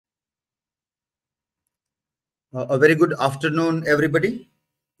A very good afternoon, everybody.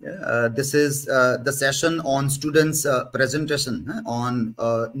 This is the session on students' presentation on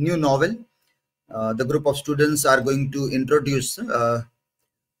a new novel. The group of students are going to introduce a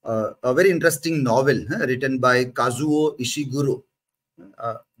very interesting novel written by Kazuo Ishiguro.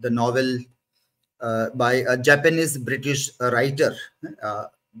 The novel by a Japanese-British writer.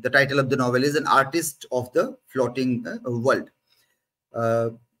 The title of the novel is An Artist of the Floating World.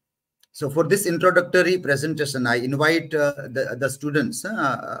 So for this introductory presentation, I invite the students,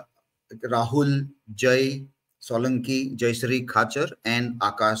 Rahul, Jay, Solanki, Jayshree Khachar, and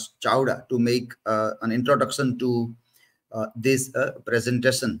Akash Chawda to make an introduction to this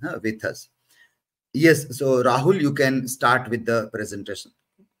presentation with us. Yes, so Rahul, you can start with the presentation.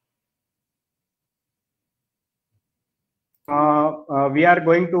 We are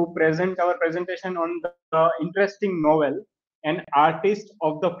going to present our presentation on the interesting novel, An Artist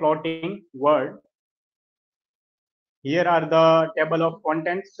of the Floating World. Here are the table of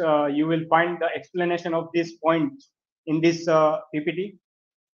contents. You will find the explanation of these points in this PPT.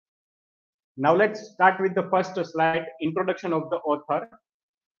 Now let's start with the first slide, introduction of the author.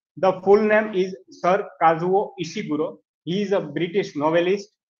 The full name is Sir Kazuo Ishiguro. He is a British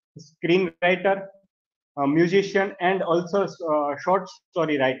novelist, screenwriter, a musician, and also a short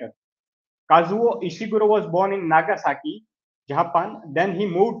story writer. Kazuo Ishiguro was born in Nagasaki, Japan. Then he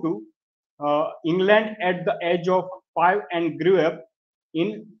moved to England at the age of 5 and grew up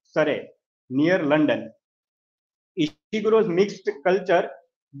in Surrey, near London. Ishiguro's mixed cultural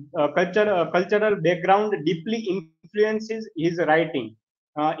background deeply influences his writing.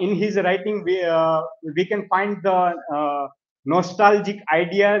 In his writing, we can find the nostalgic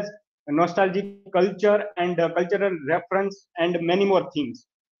ideas, nostalgic culture, and cultural reference, and many more things.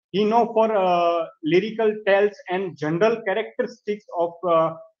 He known for lyrical tales and general characteristics of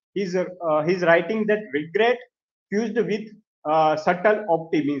his writing that regret fused with subtle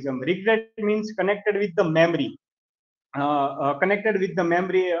optimism. Regret means connected with the memory. Connected with the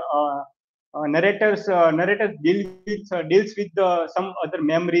memory, narrators deals with some other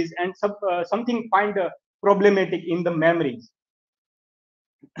memories and something find problematic in the memories.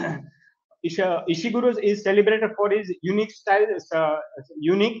 Ishiguro is celebrated for his unique style,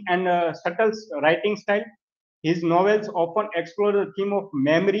 unique and subtle writing style. His novels often explore the theme of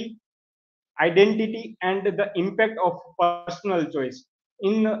memory, identity, and the impact of personal choice.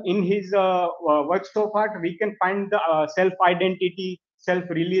 In his works of art, we can find the self-identity,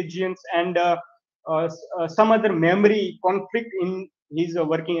 self-religions, and some other memory conflict in his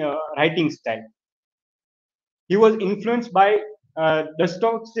writing style. He was influenced by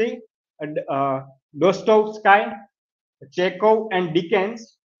Dostoevsky, Chekhov, and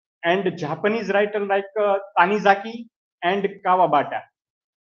Dickens, and Japanese writers like Tanizaki and Kawabata.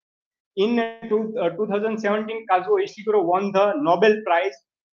 In 2017, Kazuo Ishiguro won the Nobel Prize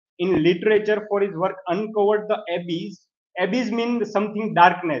in Literature for his work Uncovered the Abyss. Abyss means something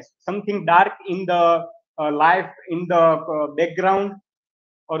darkness, something dark in the life, in the background,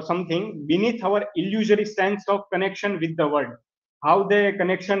 or something beneath our illusory sense of connection with the world. How they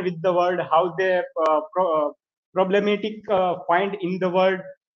connection with the world, how they problematic find in the world,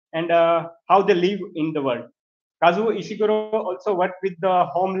 and how they live in the world. Kazuo Ishiguro also worked with the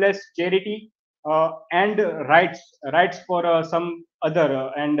homeless charity and writes for some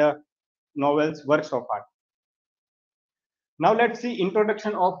other novels, works of art. Now let's see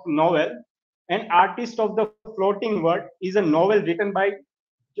introduction of novel. An Artist of the Floating World is a novel written by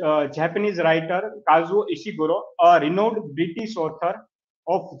Japanese writer Kazuo Ishiguro, a renowned British author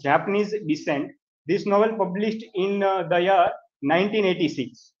of Japanese descent. This novel published in the year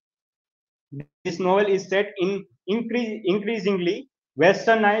 1986. This novel is set in increasingly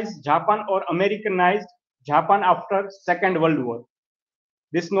westernized Japan or Americanized Japan after Second World War.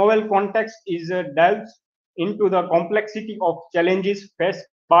 This novel context is delves into the complexity of challenges faced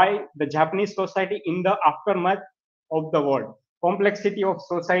by the Japanese society in the aftermath of the war. Complexity of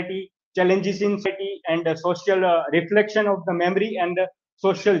society, challenges in society, and social reflection of the memory and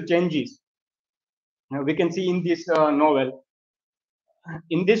social changes. We can see in this novel.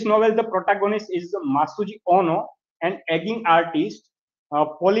 In this novel, the protagonist is Masuji Ono, an aging artist, a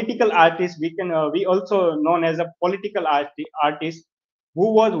political artist. We also known as a political artist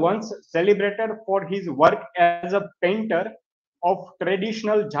who was once celebrated for his work as a painter of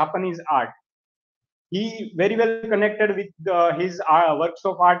traditional Japanese art. He very well connected with his works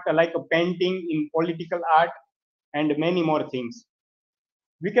of art like a painting, in political art, and many more things.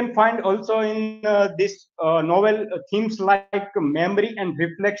 We can find also in this novel themes like memory and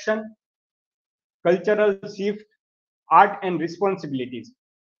reflection, cultural shift, art and responsibilities.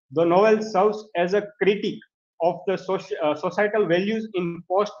 The novel serves as a critique of the societal values in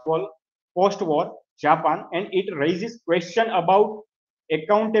post-war Japan, and it raises question about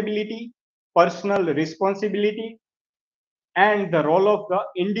accountability, personal responsibility, and the role of the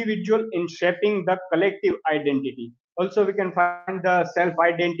individual in shaping the collective identity. Also, we can find the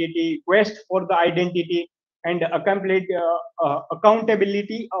self-identity, quest for the identity, and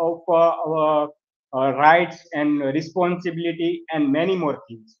accountability of our rights and responsibility, and many more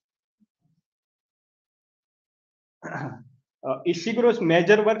things. Ishiguro's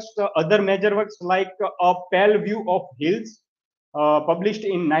major works, other major works like A Pale View of Hills, published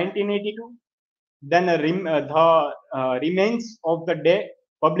in 1982, then the Remains of the Day,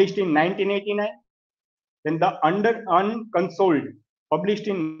 published in 1989, then The Unconsoled, published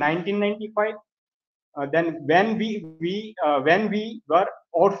in 1995, then When We Were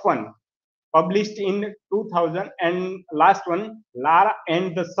Orphan, published in 2000, and last one, Lara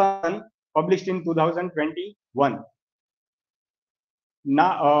and the Sun, published in 2021.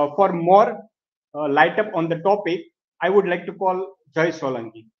 Now, for more light up on the topic, I would like to call Jai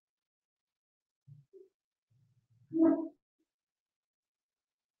Solanki.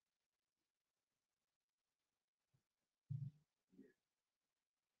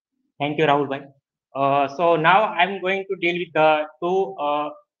 Thank you, Rahul bhai. So now I'm going to deal with the two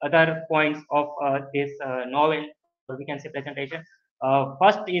other points of this novel, or we can say presentation.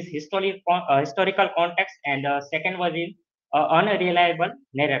 First is historical context, and second was in unreliable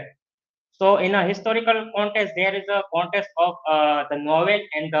narrative. So in a historical context, there is a context of the novel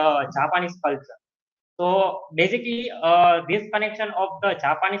and the Japanese culture. So basically, this connection of the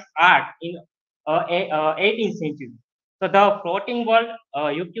Japanese art in 18th century. So the floating world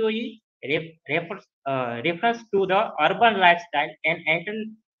ukiyo-e refers to the urban lifestyle and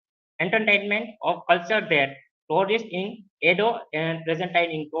entertainment of culture there flourished in Edo and present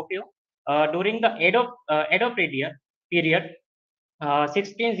time in Tokyo. During the Edo period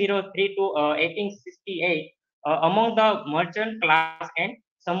 1603 to 1868, among the merchant class and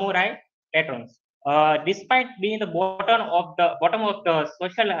samurai patrons. Despite being the bottom of the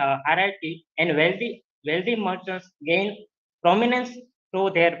social hierarchy, and wealthy merchants gained prominence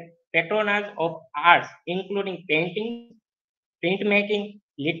through their patronage of arts, including painting, printmaking,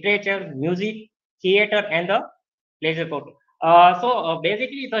 literature, music, theater, and the pleasure court. So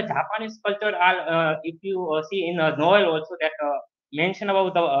basically, the Japanese culture are, if you see in a novel also that mention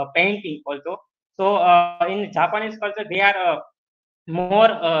about the painting also. So in Japanese culture, they are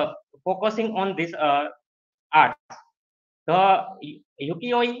more focusing on this arts. The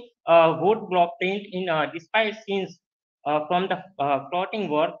ukiyo-e wood block print in despite scenes from the floating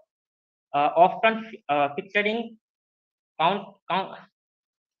world, often featuring count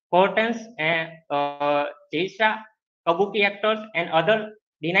curtains and geisha, kabuki actors, and other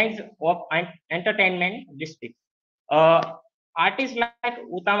denies of entertainment districts. Artists like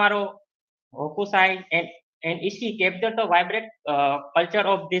Utamaro, Hokusai, and Ishii captured the vibrant culture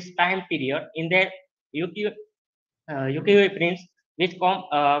of this time period in their ukiyo-e prints, which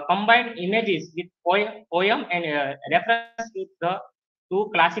combined images with poem and reference to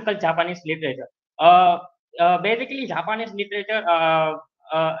classical Japanese literature. Basically, Japanese literature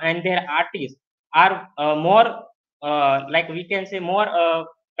and their artists are more, like we can say, more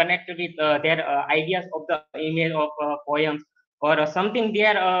connected with their ideas of the image of poems, or something they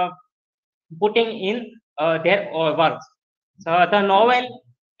are putting in their works. So the novel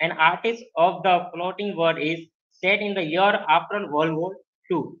An Artist of the Floating World is set in the year after World War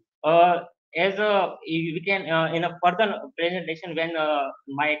II. As we can in a further presentation, when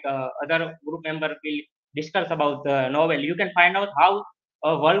my other group member will discuss about the novel, you can find out how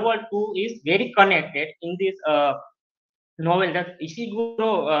World War II is very connected in this novel that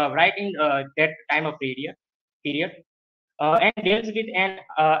Ishiguro write in that time of period, and deals with an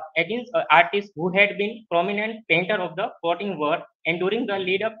against artist who had been prominent painter of the floating world, and during the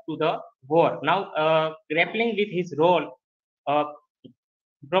lead up to the war, now grappling with his role, uh,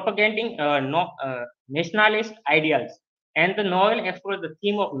 propagating nationalist ideals. And the novel explores the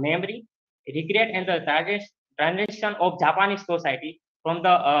theme of memory, regret, and the transition of Japanese society from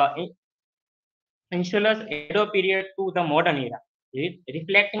the insular Edo period to the modern era,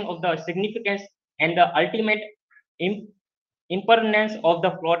 reflecting of the significance and the ultimate impermanence of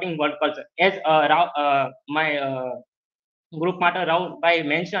the floating world culture. As my group matter Raul by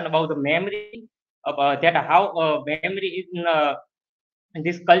mentioned about the memory, that how memory is in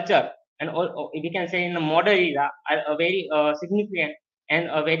this culture, and we can say in the modern era, are very significant and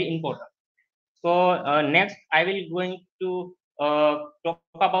very important. So next, I will going to talk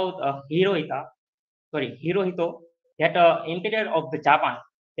about Hirohito, that emperor of the Japan.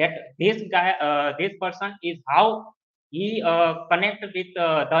 that this guy, this person is how he connect with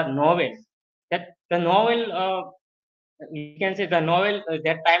the novels. That the novel, we can say the novel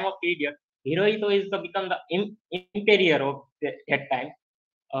that time of period, Hirohito is the become the emperor of that time.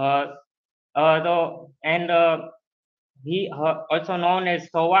 Uh, and he also known as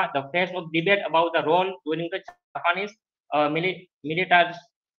Sowa, the face of debate about the role during the Japanese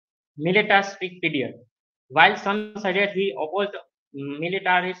militaristic period. While some suggest he opposed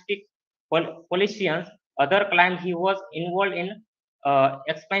militaristic politicians, others claim he was involved in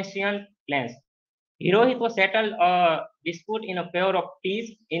expansion plans. Hirohito settled a dispute in favor of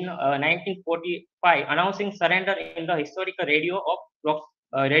peace in 1945, announcing surrender in the historical radio of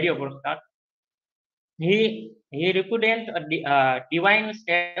radio broadcast. He repudiated divine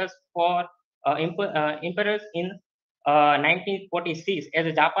status for emperors in 1946 as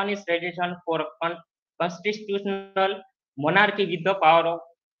a Japanese tradition for a constitutional monarchy with the power of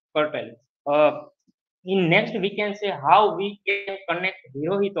curtail. Uh, in next, we can say how we can connect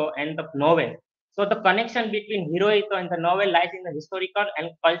Hirohito and the novel. So the connection between Hirohito and the novel lies in the historical and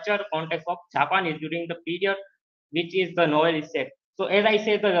cultural context of Japan during the period which is the novel is set. So as I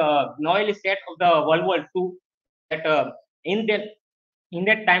said, the novel is set of the World War II. That in that in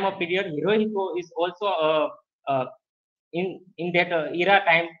that time of period, Hirohito is also uh, in that era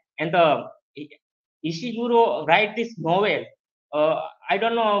time, and the Ishiguro write this novel. I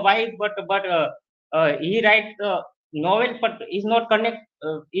don't know why, but he write the novel, but is not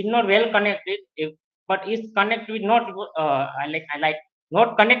well connected. But is connected with not like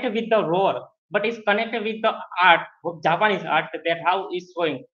not connected with the roar, but is connected with the art of Japanese art that how is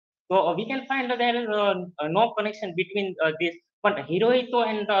showing. So we can find that there is no connection between this. But Hirohito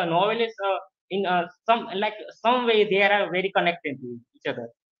and the novel is in some way they are very connected to each other.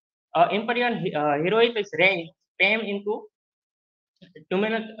 Imperial Hirohito's reign came into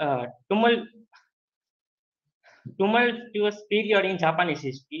tumult, tumultuous period in Japanese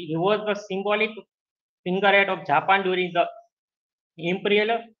history. He was the symbolic figurehead of Japan during the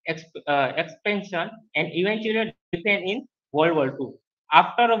imperial expansion and eventually defeat in World War II.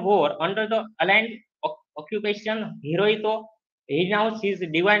 After a war under the Allied occupation, Hirohito renounced his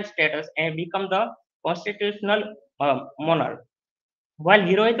divine status and became the constitutional monarch. While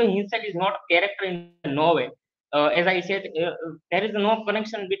Hirohito himself is not a character in the novel, as I said, there is no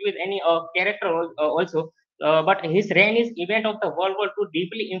connection between any character also. But his reign is event of the World War II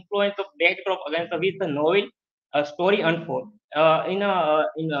deeply influenced the backdrop against which the novel story unfold.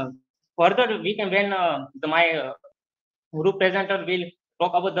 Further, we can when my group presenter will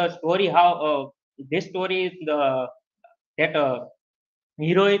talk about the story how this story is the that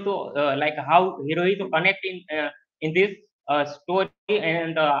Hirohito like how Hirohito connect in this story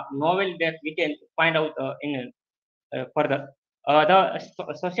and novel that we can find out in further. The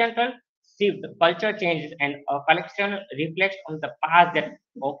societal shift, culture changes, and collection reflects on the past that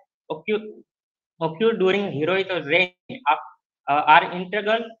occurred, occurred during Hirohito's reign are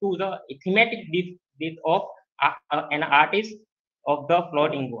integral to the thematic depth of an artist of the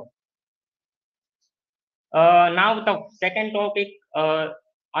floating world. Now the second topic,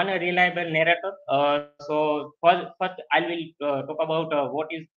 unreliable narrator. So first I will talk about what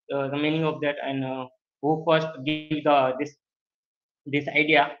is the meaning of that and who first give this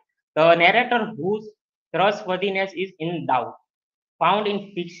idea. The narrator whose trustworthiness is in doubt, found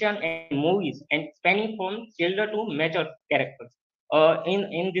in fiction and movies, and spanning from children to mature characters.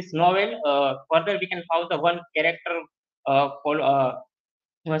 In this novel, further we can find the one character called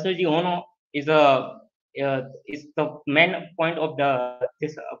Masuji Ono is the main point of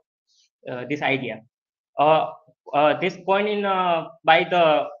this idea. Uh, this coined in by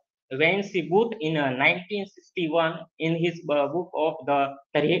the Vance Booth in 1961 in his book of the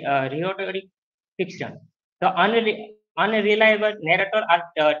rhetoric fiction. The unreliable narrator are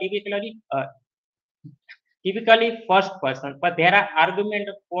typically first person, but there are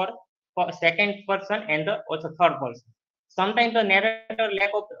arguments for second person and also third person. Sometimes the narrator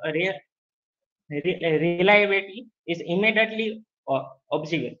lack of reliability is immediately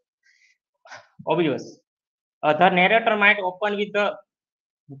obvious. The narrator might open with the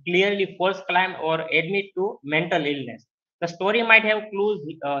clearly false claim or admit to mental illness. The story might have clues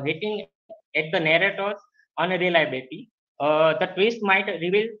hitting at the narrator's unreliability. The twist might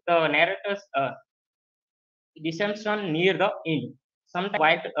reveal the narrator's deception near the end.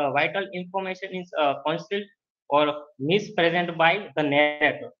 Sometimes vital information is concealed or mispresented by the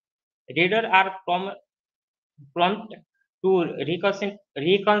narrator. Readers are prompt to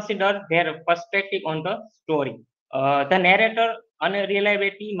reconsider their perspective on the story. The narrator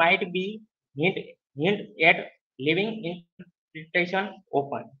unreliability might be hint at living interpretation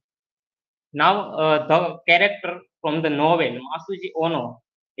open. Now, the character from the novel Masuji Ono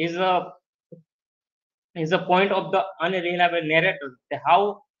is a point of the unreliable narrator.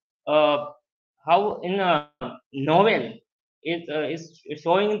 Uh, how in a novel is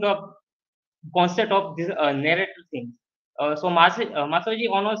showing the concept of this narrative thing. Masaji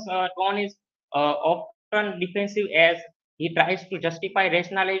Ono's tone is often defensive as he tries to justify,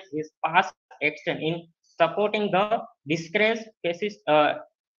 rationalize his past action in supporting the disgrace faces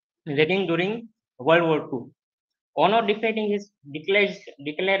living during World War II. Ono defending his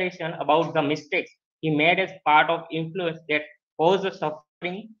declaration about the mistakes he made as part of influence that caused the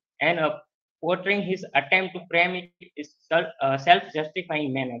suffering and portraying his attempt to frame it is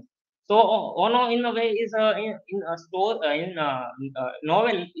self-justifying manner. So Ono, in a way, is in a store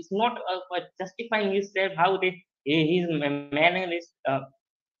novel is not justifying himself how his manner is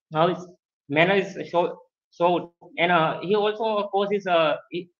how his manner is showed, and he also of course is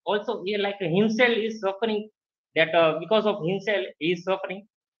he like himself is suffering that because of himself he is suffering.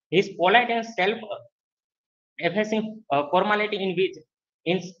 His polite and self effacing formality in which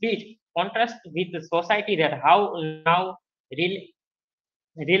in speech contrast with the society that how now rel-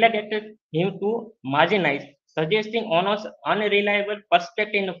 relegated him to marginalized, suggesting Ono's unreliable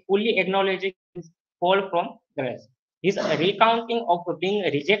perspective in fully acknowledging his fall from grace. His recounting of being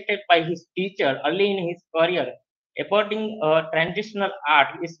rejected by his teacher early in his career, applauding transitional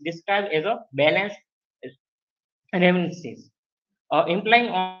art, is described as a balanced reminiscence, implying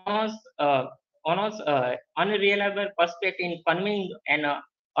Ono's unreliable perspective in conveying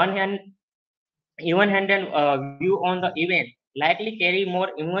an even-handed view on the event likely carry more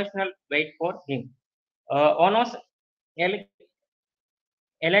emotional weight for him. Ono's ele-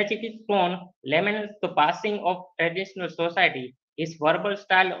 elegiac tone laments the passing of traditional society. His verbal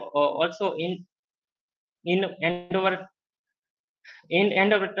style also in endeavor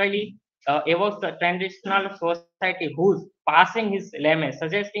indirectly evokes the traditional society whose passing his laments,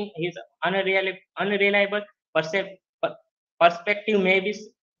 suggesting his unreliable per- perspective may be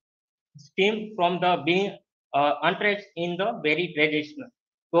stemmed from the being entrenched in the very traditional.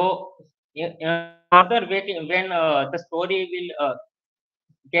 So, further when the story will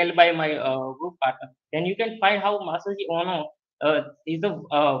tell by my group partner, then you can find how Masaji Ono is the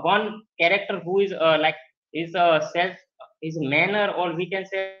one character who is like is self his manner, or we can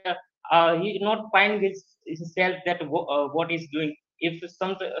say he not find his self that what he's doing. If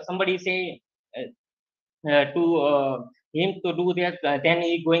somebody say to him to do that, then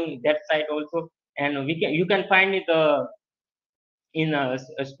he going that side also, and we can you can find it in a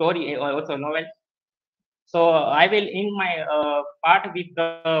story or also novel. So I will in my part with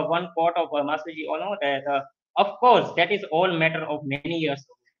one quote of Masaji Ono that of course that is all matter of many years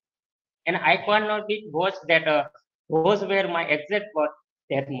ago, and I cannot be watch that those were my exact words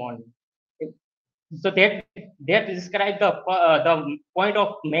that morning. So that describe the point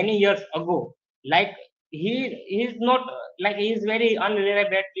of many years ago. Like he is not like he is very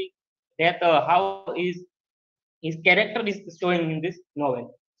unreliable that how his character is showing in this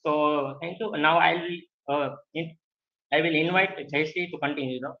novel. So thank you. Now I will invite Jayashree to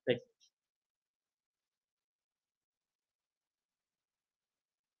continue the presentation.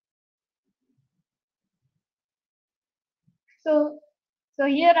 So, so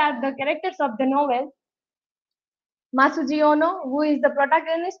here are the characters of the novel. Masuji Ono, who is the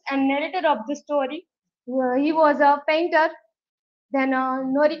protagonist and narrator of the story. He was a painter. Then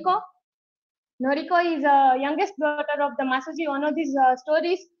Noriko is the youngest daughter of the Masuji Ono. This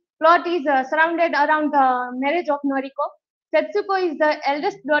story's plot is surrounded around the marriage of Noriko. Setsuko is the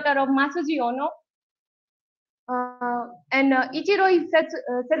eldest daughter of Masuji Ono. And Ichiro is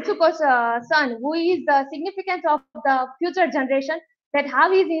Setsuko's son, who is the significance of the future generation. That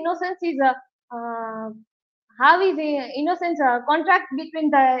how his innocence is how his innocence contract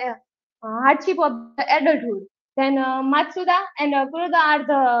between the hardship of the adulthood. Then Matsuda and Kuroda are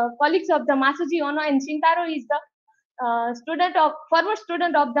the colleagues of the Masuji Ono, and Shintaro is the former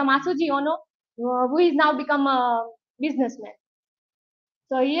student of the Masuji Ono, who is now become a businessman.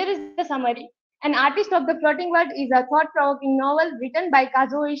 So here is the summary. An Artist of the Floating World is a thought-provoking novel written by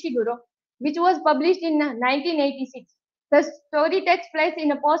Kazuo Ishiguro, which was published in 1986. The story takes place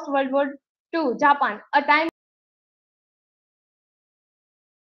in a post-World War II Japan, a time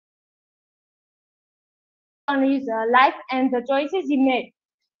on his life and the choices he made.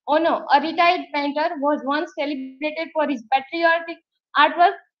 Ono, a retired painter, was once celebrated for his patriotic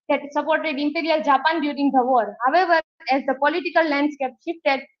artwork that supported Imperial Japan during the war. However, as the political landscape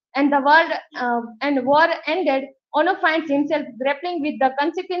shifted and the world and war ended, Ono finds himself grappling with the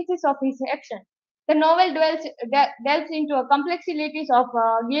consequences of his action. The novel delves into a complexities of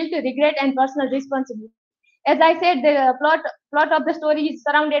guilt, regret, and personal responsibility. As I said, the plot of the story is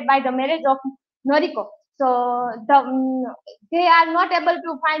surrounded by the marriage of Noriko. So they are not able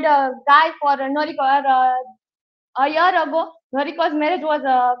to find a guy for Noriko. A year ago, Noriko's marriage was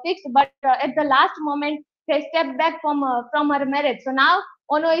fixed, but at the last moment, they stepped back from her marriage. So now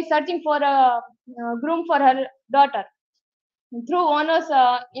Ono is searching for a groom for her daughter. Through Ono's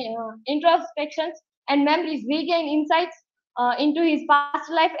introspections and memories, we gain insights into his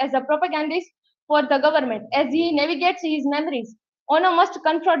past life as a propagandist for the government. As he navigates his memories, Ono must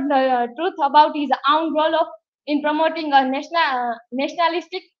confront the truth about his own role in promoting a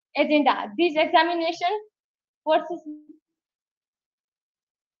nationalistic agenda. This examination forces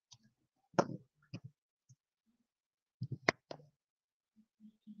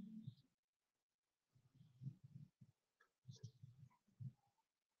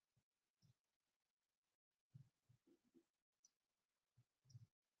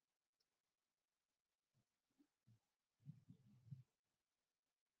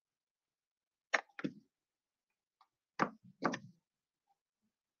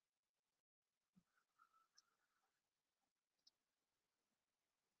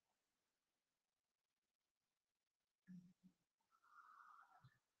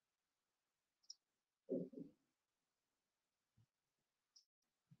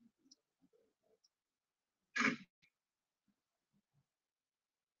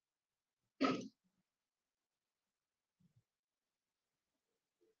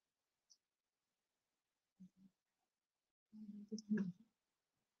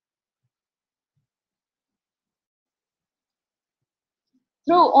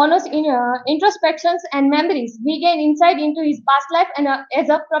Through Ono's introspections and memories, we gain insight into his past life and as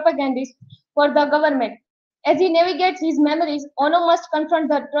a propagandist for the government. As he navigates his memories, Ono must confront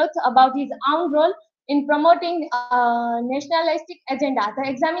the truth about his own role in promoting a nationalistic agenda. The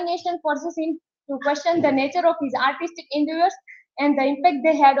examination forces him to question the nature of his artistic endeavors and the impact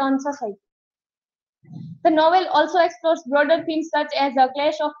they had on society. The novel also explores broader themes such as a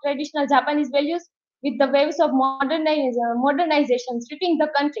clash of traditional Japanese values with the waves of modernization sweeping the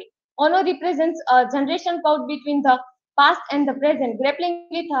country. Ono represents a generation caught between the past and the present, grappling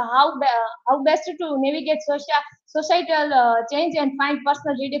with how best to navigate societal change and find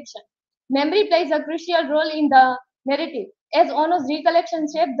personal redemption. Memory plays a crucial role in the narrative, as Ono's recollection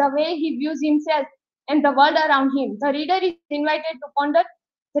shapes the way he views himself and the world around him. The reader is invited to ponder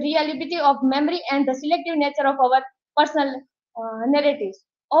the reliability of memory and the selective nature of our personal narratives.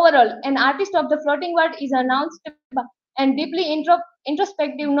 Overall, An Artist of the Floating World is announced and deeply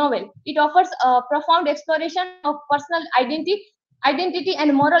introspective novel. It offers a profound exploration of personal identity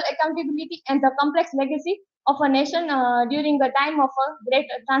and moral accountability and the complex legacy of a nation during a time of a great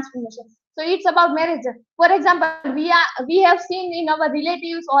transformation. So it's about marriage. For example, we have seen in our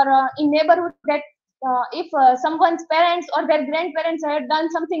relatives or in neighborhood that if someone's parents or their grandparents had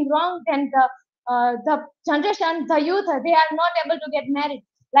done something wrong, then the generation, the youth, they are not able to get married.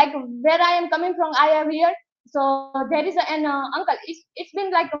 Like where I am coming from, I have here. So there is an uncle. It's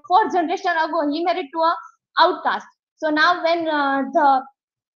been like 4 generations ago. He married to a outcast. So now when the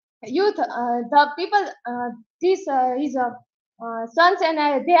youth, the people, these his sons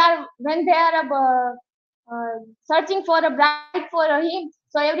and they are when they are searching for a bride for him.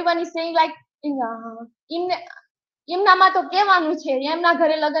 So everyone is saying like in એમનામાં તો કેવાનું છે એમના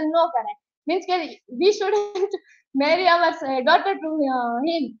ઘરે લગ્ન ન કરાય means કે we shouldn't marry our daughter to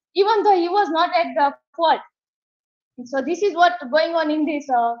him even though he was not at the fault. So this is what going on in this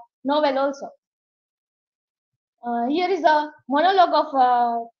novel also. Here is a monologue of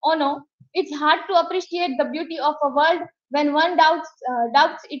Ono. It's hard to appreciate the beauty of a world when one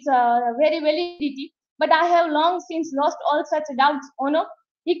doubts its very validity, but I have long since lost all such doubts, Ono.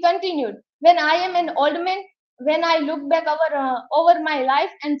 He continued, when I am an old man, when I look back over my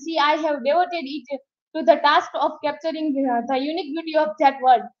life and see I have devoted it to the task of capturing the unique beauty of that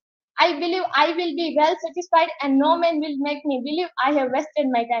world, I believe I will be well satisfied and no man will make me believe I have wasted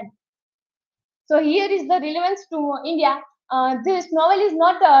my time. So here is the relevance to India. This novel is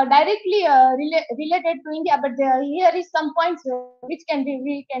not directly related to India, but here is some points which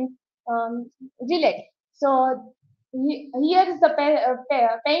we can relate. So here is the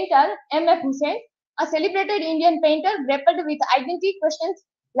painter M.F. Hussain, a celebrated Indian painter grappled with identity questions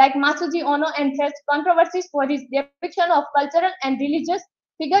like Masuji Ono and faced controversies for his depiction of cultural and religious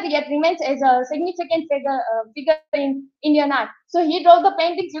figure, yet remains as a significant figure in Indian art. So he draw the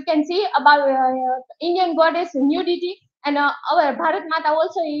paintings you can see about Indian goddess nudity, and our Bharat Mata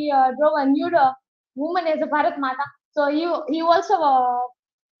also he draw a nude woman as a Bharat Mata. So he also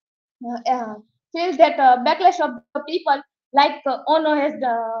feel that backlash of the people like Ono has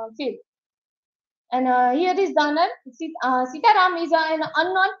feel. And here is the honor. Sitaram is an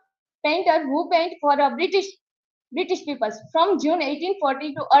unknown painter who painted for British peoples. From June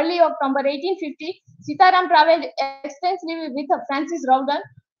 1840 to early October 1850, Sitaram traveled extensively with Francis Rawdon,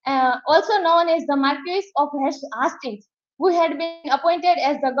 also known as the Marquis of Hastings, who had been appointed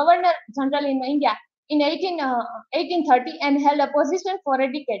as the Governor General in India in 1830 and held a position for a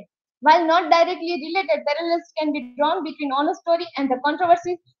decade. While not directly related, parallels can be drawn between Ono's story and the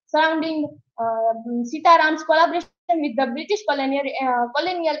controversies surrounding Sitaram's collaboration with the British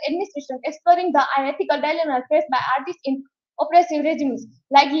colonial administration, exploring the ethical dilemmas faced by artists in oppressive regimes.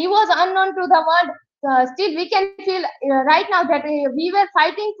 Like he was unknown to the world, still we can feel right now that we were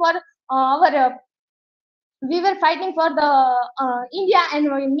fighting for the India, and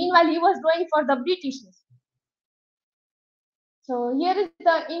meanwhile he was going for the British. So here is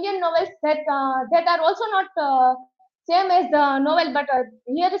the Indian novels that are also not same as the novel, but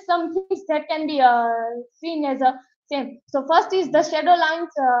here is some things that can be seen as a same. So first is the Shadow Lines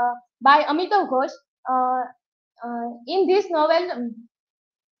by Amitav Ghosh. In this novel,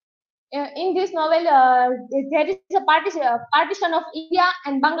 there is a partition of India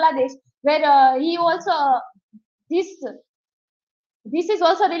and Bangladesh, where he also this is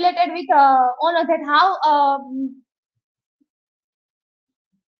also related with Ono, that how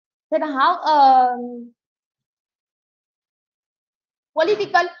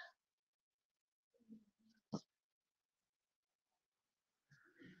political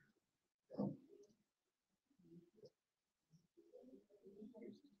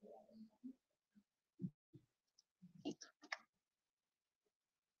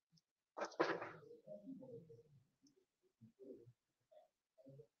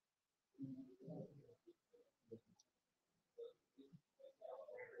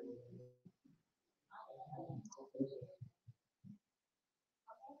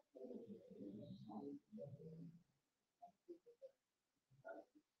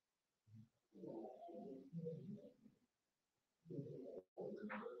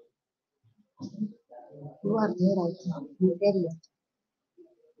You are there, I think. You there yet?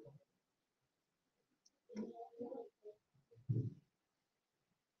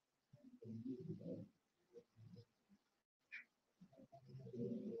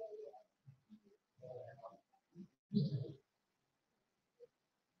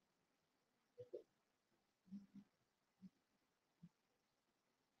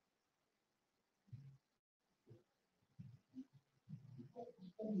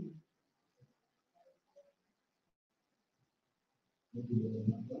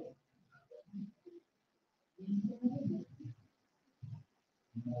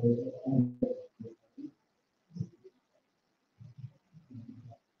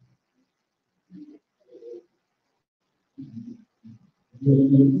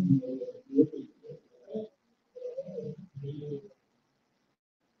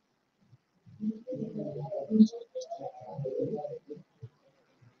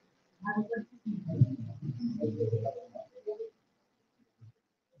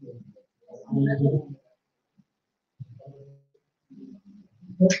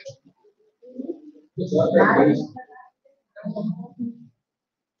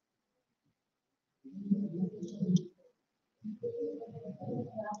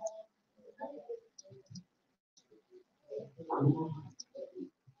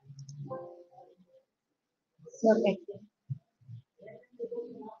 Okay.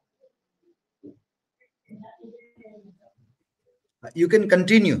 You can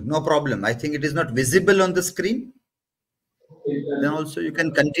continue, no problem. I think it is not visible on the screen. Then also you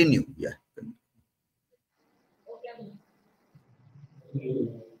can continue. Yeah.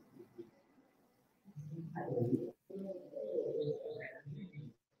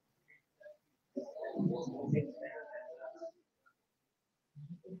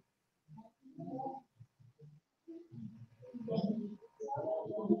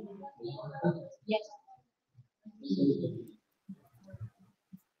 Yes.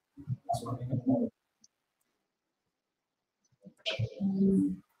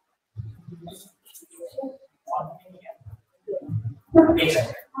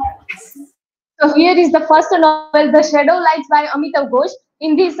 So here is the first novel, The Shadow Lights by Amitav Ghosh.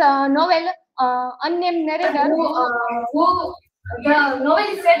 In this novel, unnamed narrator, who the novel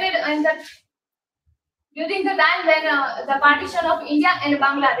is set in the during the time when the partition of India and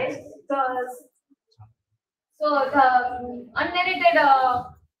Bangladesh. So the unnamed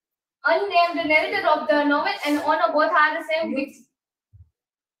narrator of the novel and Ono both are the same with.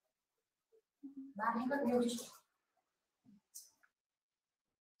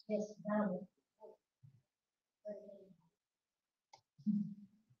 Yes.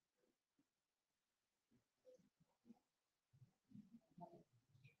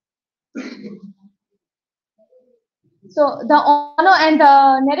 So the Ono and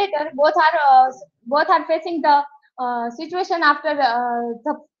the narrator both are facing the situation after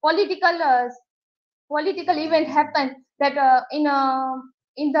the political event happened, that in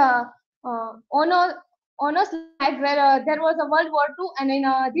the Ono's life, where there was a World War II, and in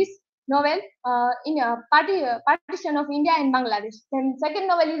this novel, in partition of India and Bangladesh. Then second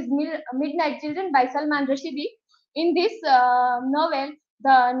novel is Midnight Children by Salman Rushdie. In this novel,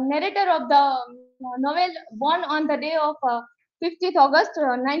 the narrator of the novel born on the day of 50th August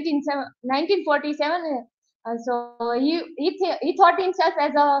 1947. So he thought himself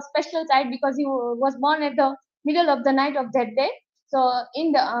as a special child because he was born at the middle of the night of that day. So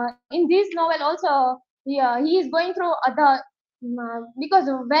in this novel also, he is going through because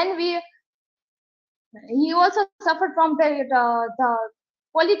when he also suffered from the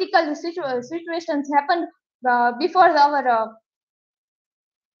political situations happened before our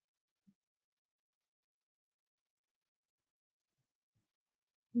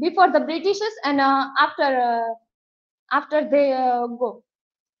before the Britishes, and after they go.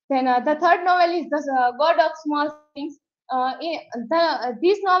 Then the third novel is the God of Small Things.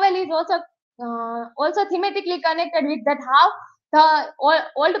 This novel is also thematically connected with that, how the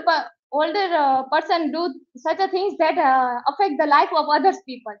older person do such a things that affect the life of others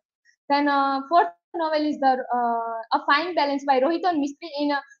people. Then fourth novel is the A Fine Balance by Rohiton Mistry.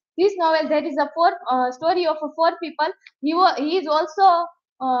 In this novel, there is a story of four people. He is also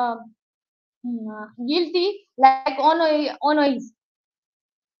uh, guilty like Ono is.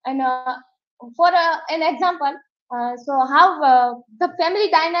 And for an example, so how the family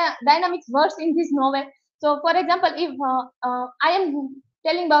dynamics works in this novel. So for example, if I am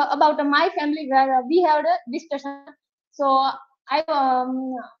telling about my family, where we had a discussion. So I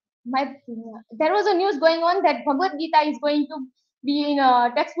my there was a news going on that Bhagavad Gita is going to be in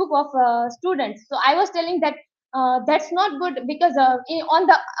a textbook of students. So I was telling that that's not good, because on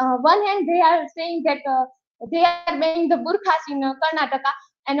the one hand they are saying that they are banning the burkhas in Karnataka,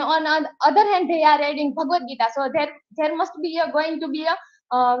 and on the other hand they are reading Bhagavad Gita. So there must be going to be a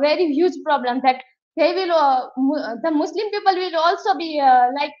very huge problem, that they will the Muslim people will also be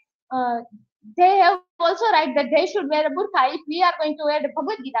like they have also right that they should wear a burqa if we are going to wear the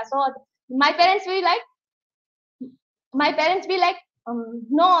Bhagavad Gita. So my parents will like my parents be like,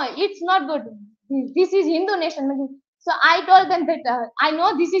 no, it's not good. This is Hindu nation. So I told them that I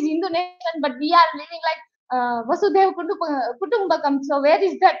know this is Hindu nation, but we are living like Vasudev Kutumbakam. So where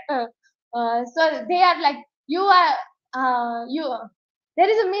is that? So they are like, you are you. There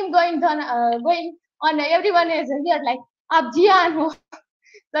is a meme going on. Everyone is here like, "Aap jian ho."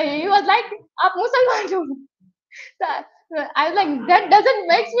 So he was like, "Aap Musalman ho." So I was like, that doesn't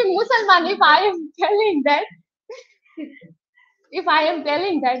make me Musalman if I am telling that. If I am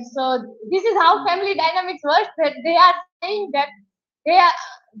telling that. So this is how family dynamics works. That they are saying that they are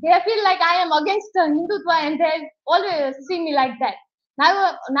they feel like I am against Hindutva, and they always see me like that.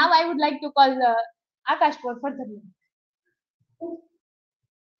 Now I would like to call Akash for further.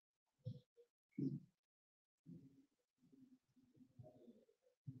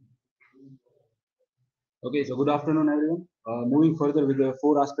 Okay, so good afternoon, everyone. Moving further with the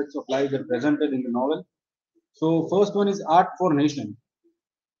four aspects of life that are presented in the novel. So, first one is art for nation.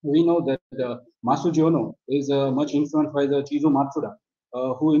 We know that Masuji Ono is much influenced by the Chizo Matsuda,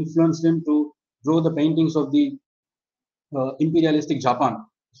 who influenced him to draw the paintings of the imperialistic Japan.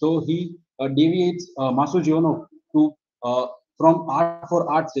 So he deviates Masuji Ono to from art for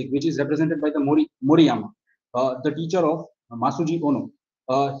art's sake, which is represented by the Moriyama, the teacher of Masuji Ono.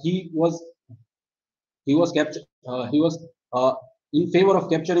 He was in favor of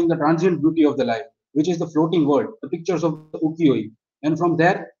capturing the transient beauty of the life, which is the floating world, the pictures of the ukiyo-e. And from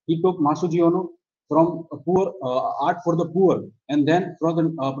there, he took Masuji Ono from poor art for the poor, and then from the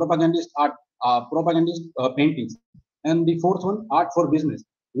propagandist paintings. And the fourth one, art for business,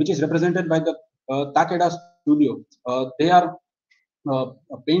 which is represented by the Takeda Studio. They are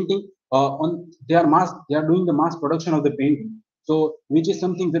painting on they are doing the mass production of the painting, so which is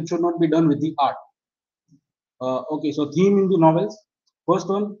something that should not be done with the art. Okay, so theme in the novels. First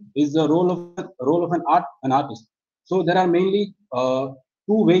one is the role of an artist. So there are mainly two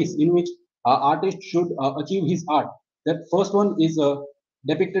ways in which artist should achieve his art. That first one is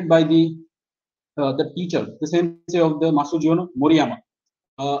depicted by the teacher, the sensei of the Masuji Ono, Moriyama,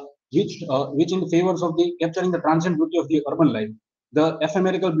 which in favors of the capturing the transient beauty of the urban life, the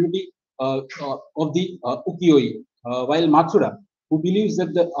ephemeral beauty of the ukiyo-e, while Matsuda, who believes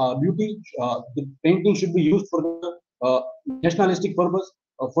that the painting should be used for the nationalistic purpose,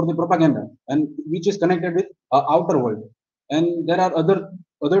 for the propaganda, and which is connected with outer world. And there are other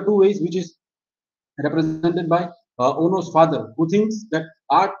two ways which is represented by Ono's father, who thinks that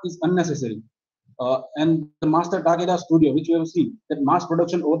art is unnecessary, and the master Takeda studio, which we have seen, that mass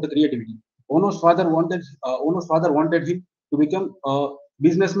production over the creativity. Ono's father wanted him to become a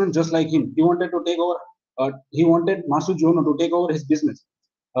businessman just like him. He wanted to take over. He wanted Masuji Ono to take over his business.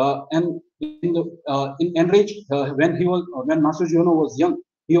 And in Enrage, when Masuji Ono was young,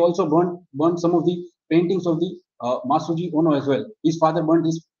 he also burned some of the paintings of the Masuji Ono as well. His father burned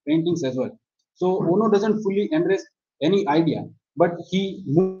his paintings as well. So Ono doesn't fully embrace any idea, but he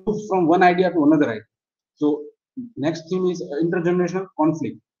moves from one idea to another idea. So next theme is intergenerational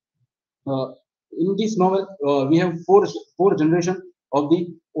conflict. Uh, in this novel, we have four generations of the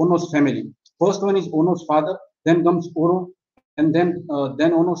Ono's family. First one is Ono's father, then comes Ono, and then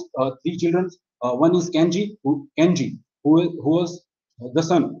Ono's three children. One is Kenji, who was the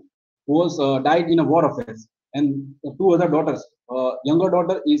son, who was died in a war affairs, and two other daughters. Younger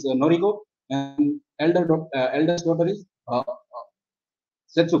daughter is Noriko, and eldest daughter is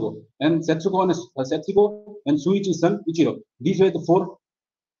Setsuko. And Setsuko and Suichi's son Ichiro. These were the four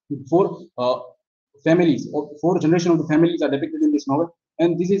families, or four generations of the families are depicted in this novel.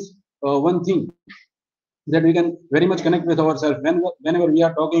 And this is one thing that we can very much connect with ourselves. Whenever we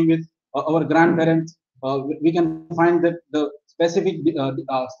are talking with our grandparents, we can find that the specific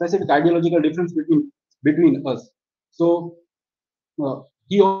ideological difference between us. So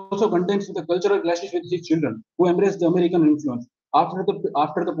he also contends with the cultural clashes with his children, who embrace the American influence. In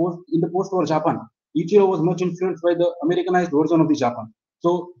the post-war Japan, Ichiro was much influenced by the Americanized version of the Japan.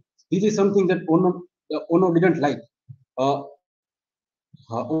 So this is something that Ono didn't like. Uh,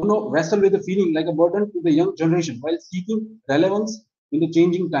 Ono wrestled with the feeling like a burden to the young generation while seeking relevance in the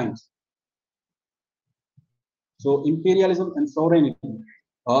changing times. So imperialism and sovereignty.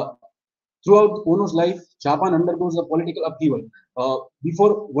 Uh, Throughout Ono's life, Japan undergoes a political upheaval.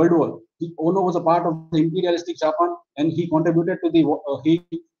 Before World War, Ono was a part of the imperialistic Japan, and he contributed to he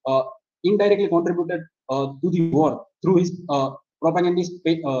indirectly contributed to the war through his propagandist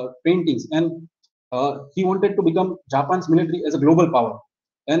paintings, and he wanted to become Japan's military as a global power.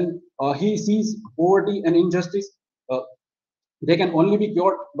 And he sees poverty and injustice. Uh, they can only be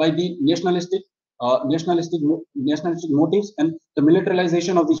cured by the nationalistic motives and the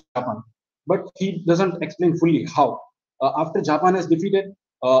militarization of the Japan. But he doesn't explain fully how. After Japan is defeated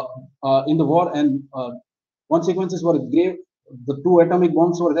in the war, and consequences were grave, the two atomic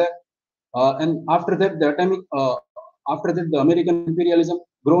bombs were there, and after that the American imperialism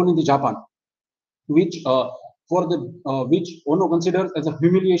grown in the Japan, which which Ono considers as a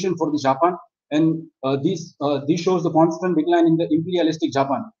humiliation for the Japan, and this shows the constant decline in the imperialistic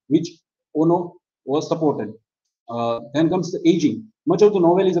Japan, which Ono was supported. Then comes the aging. Much of the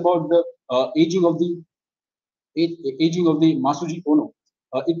novel is about the aging of the Masuji Ono.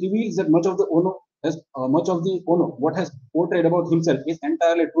 It reveals that much of the Ono what has portrayed about himself is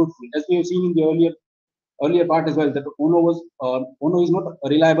entirely truthful, as we have seen in the earlier part as well, that Ono is not a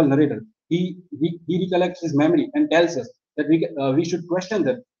reliable narrator. He recollects his memory and tells us that we should question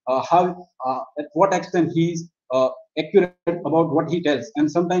that how at what extent he is accurate about what he tells,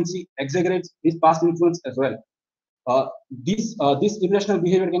 and sometimes he exaggerates his past influence as well. This irrational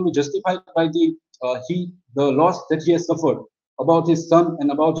behavior can be justified by the loss that he has suffered about his son and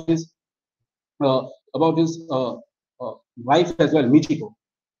uh, about his wife as well, Michiko.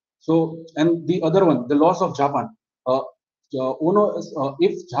 So, and the other one, the loss of Japan.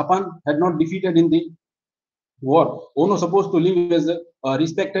 If Japan had not defeated in the war, Ono supposed to live as a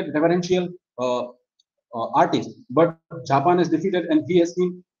respected, reverential artist. But Japan is defeated, and he has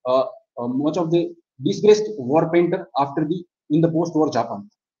been much of the disgraced war painter in the post-war Japan.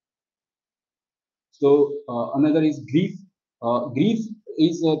 So another is grief. Grief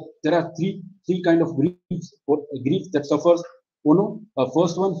is there are three kind of grief that suffers Ono.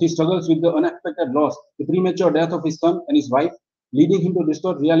 First one, he struggles with the unexpected loss, the premature death of his son and his wife, leading him to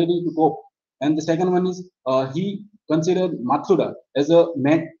distort reality to cope. And the second one is he considered Matsuda as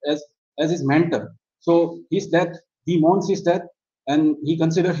his mentor. So his death, he mourns his death, and he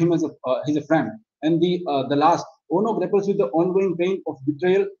considers him as a friend. And the last, Ono grapples with the ongoing pain of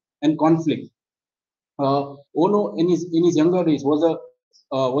betrayal and conflict. Ono in his younger days was a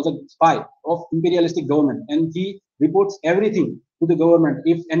spy of imperialistic government, and he reports everything to the government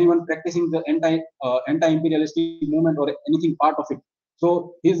if anyone practicing the anti-imperialistic movement or anything part of it.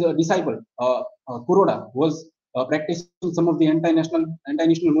 So his disciple Kuroda was practicing some of the anti-national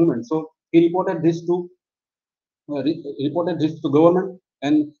movement. So he reported this to government,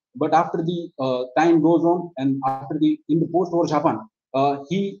 and but after the time goes on, and after the in the post-war Japan,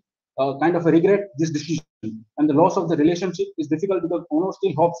 he kind of regret this decision, and the loss of the relationship is difficult because Ono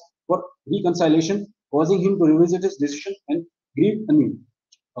still hopes for reconciliation causing him to revisit his decision and grieve anew.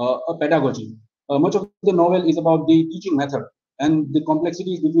 A pedagogy. Much of the novel is about the teaching method and the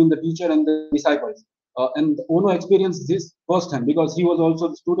complexities between the teacher and the disciples. And Ono experienced this firsthand because he was also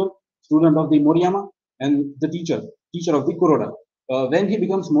the student of the Moriyama and the teacher of the Kuroda. When he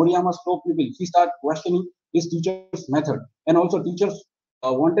becomes Moriyama's top pupil, he starts questioning his teacher's method, and also teachers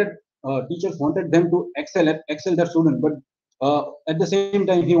wanted them to excel their student, but at the same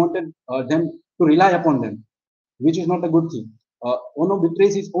time he wanted them to rely upon them, which is not a good thing. Ono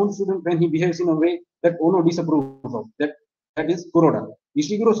betrays his own student when he behaves in a way that Ono disapproves of. That is Kuroda.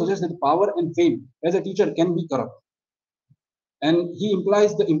 Ishiguro suggests that power and fame as a teacher can be corrupt, and he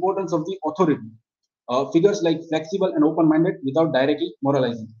implies the importance of the authority. Figures like flexible and open-minded without directly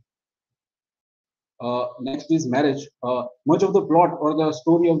moralizing. Next is marriage. Much of the plot or the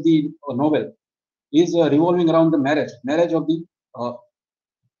story of the novel is revolving around the marriage of the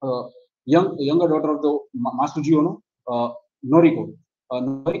uh, younger daughter of the Masuji Ono, Noriko.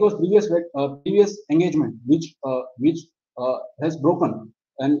 Noriko's previous engagement, which has broken,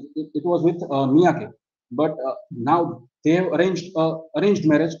 and it was with Miyake. But now they have arranged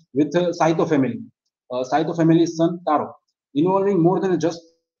marriage with Saito family. Saito family's son Taro, involving more than just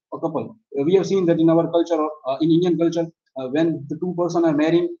a couple. We have seen that in our culture, in Indian culture, when the two person are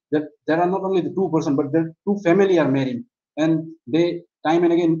marrying, that there are not only the two person, but the two family are marrying, and they time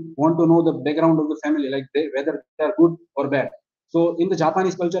and again want to know the background of the family, like whether they are good or bad. So in the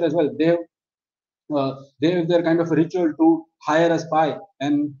Japanese culture as well, they have their kind of a ritual to hire a spy,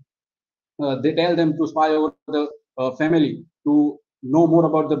 and they tell them to spy over the family to know more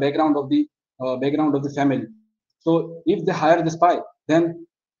about the background of the family. So if they hire the spy, then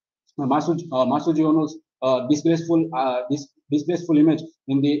Masuji Ono's disgraceful image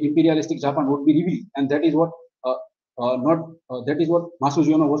in the imperialistic Japan would be revealed, and that is what not that is what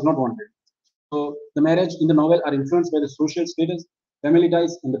Masuji Ono was not wanted. So the marriage in the novel are influenced by the social status, family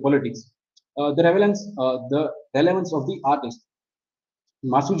ties, and the politics. The relevance of the artist.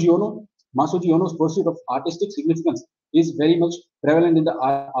 Masuji Ono, Masuji Ono's pursuit of artistic significance is very much prevalent in the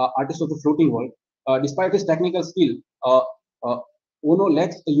artist of the floating world. Despite his technical skill, uh, uh, Ono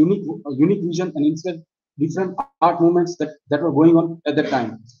lacks a unique vision and instead different art movements that were going on at that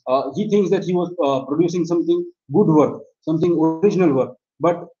time. He thinks that he was producing something good work, something original work,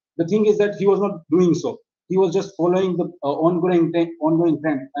 but the thing is that he was not doing so. He was just following the ongoing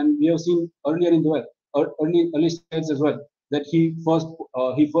trend, and we have seen earlier in the early slides as well that he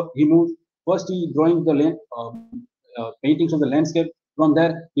moved first. He drawing the paintings of the landscape. From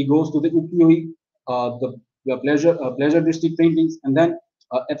there, he goes to the ukiyo-e, pleasure district paintings, and then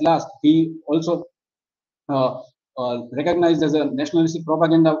at last he also uh, recognized as a nationalistic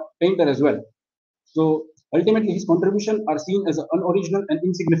propaganda painter as well. So ultimately, his contribution are seen as unoriginal and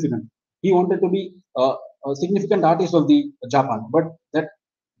insignificant. He wanted to be a significant artist of the Japan, but that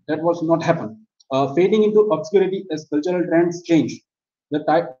was not happen. Fading into obscurity as cultural trends change. The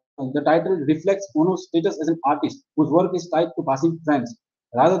title reflects Ono's status as an artist whose work is tied to passing trends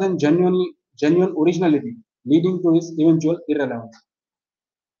rather than genuine originality, leading to his eventual irrelevance.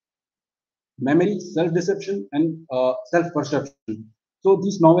 Memory, self-deception, and self-perception. So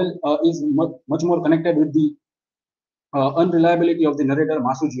this novel is much more connected with the unreliability of the narrator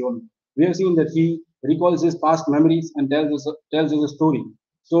Masuji Ono. We have seen that he recalls his past memories and tells us a story.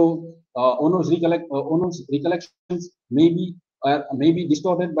 So Ono's recollections may be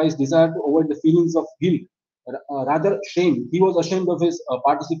distorted by his desire to avoid the feelings of guilt, rather shame. He was ashamed of his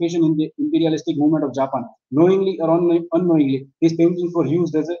participation in the imperialistic movement of Japan. Knowingly or unknowingly, his paintings were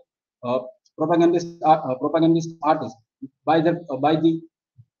used as a propagandist artist by the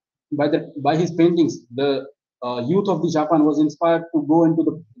by his paintings. The youth of the Japan was inspired to go into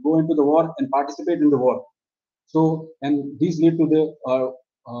the war and participate in the war. So, and these lead to the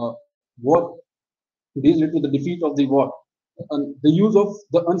war. These lead to the defeat of the war. The use of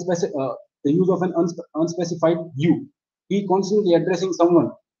the use of an unspecified you. He constantly addressing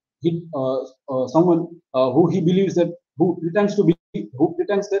someone who he believes that who pretends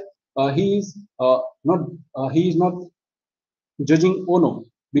that he is not judging Ono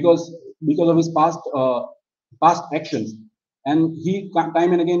because of his past actions, and he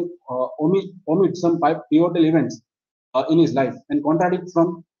time and again omit some pivotal events in his life and contradict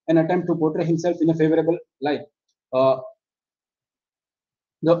from an attempt to portray himself in a favorable light. Uh,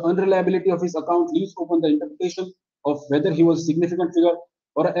 the unreliability of his account leaves open the interpretation of whether he was a significant figure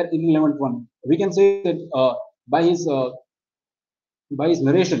or an irrelevant one. We can say that by his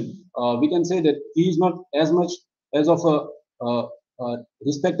narration, we can say that he is not as much as of a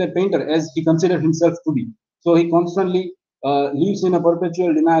respected painter as he considered himself to be. So he constantly lives in a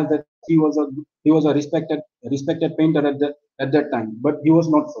perpetual denial that he was a respected painter at that time, but he was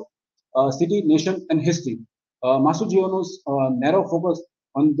not so. City, nation, and history. Masuji Ono's narrow focus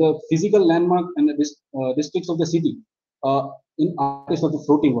on the physical landmark and the districts of the city in Artist of the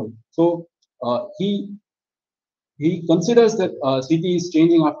Floating World. So he considers that city is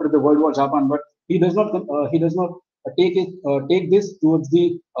changing after the World War Japan, but he does not take this towards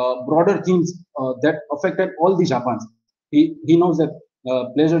the broader themes that affected all the Japans. He knows that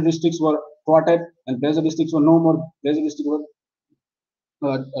pleasure districts were quartet and pleasure districts were no more. Pleasure districts were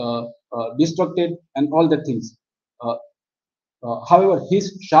destructed and all the things. However,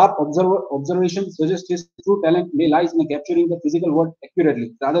 his sharp observation suggests his true talent may lies in capturing the physical world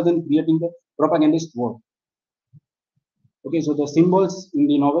accurately rather than creating the propagandist world. Okay, so the symbols in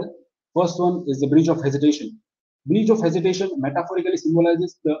the novel. First one is the bridge of hesitation. Bridge of hesitation metaphorically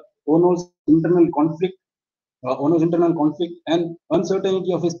symbolizes the Ono's internal conflict and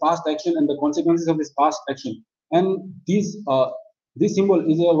uncertainty of his past action and the consequences of his past action. And this symbol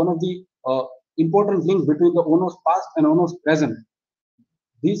is one of the important links between the Ono's past and Ono's present.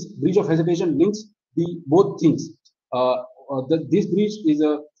 This bridge of hesitation links the both things. This bridge is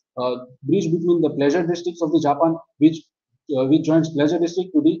a bridge between the pleasure districts of the Japan, which joins pleasure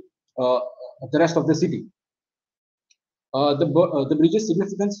district to the rest of the city. The bridge's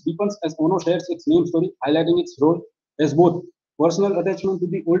significance deepens as Ono shares its name story, highlighting its role as both personal attachment to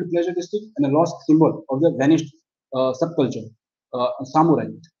the old pleasure district and a lost symbol of the vanished subculture. Samurai.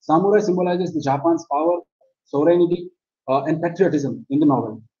 Samurai symbolizes the Japan's power, sovereignty, and patriotism in the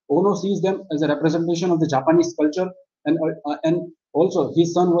novel. Ono sees them as a representation of the Japanese culture, and also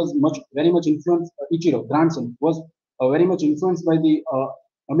his son was very much influenced. Ichiro, grandson, was very much influenced by the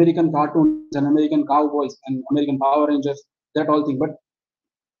American cartoons and American cowboys and American Power Rangers, that all thing. But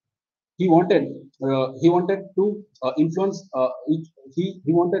he wanted to influence. He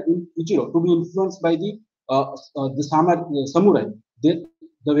wanted Ichiro to be influenced by the samurai, the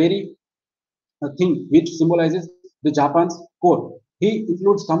very thing which symbolizes the Japan's core. He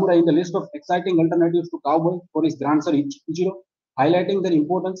includes samurai in the list of exciting alternatives to cowboy for his grandson Ichiro, highlighting their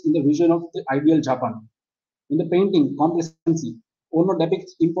importance in the vision of the ideal Japan. In the painting, complacency, Ono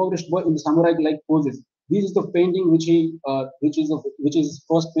depicts impoverished boy in the samurai-like poses. This is the painting which is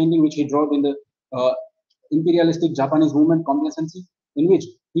first painting which he drew in the imperialistic Japanese movement, complacency, in which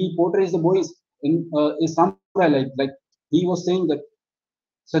he portrays the boys in a samurai-like. He was saying that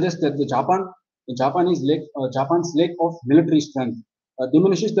suggests that Japan's lack of military strength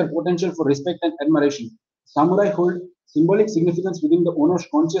diminishes their potential for respect and admiration. Samurai hold symbolic significance within the Ono's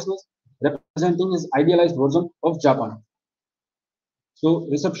consciousness, representing his idealized version of Japan. So,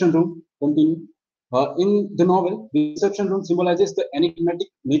 reception room, continue. In the novel, the reception room symbolizes the enigmatic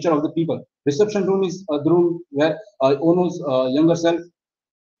nature of the people. Reception room is the room where Ono's younger self,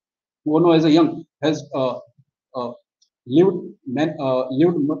 Ono as a young, has lived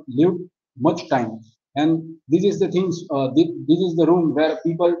much time, and this is the things. This is the room where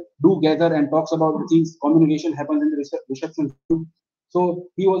people do gather and talks about the things. Communication happens in the reception room. So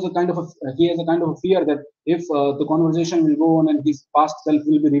he has a kind of a fear that if the conversation will go on and his past self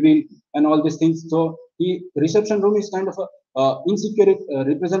will be revealed and all these things. So reception room is kind of a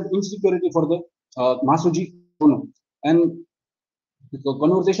represent insecurity for the Masuji Ono, and the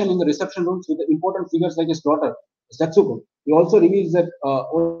conversation in the reception rooms with the important figures like his daughter Setsuko. He also reveals that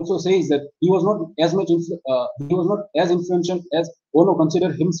also says that he was not as influential as Ono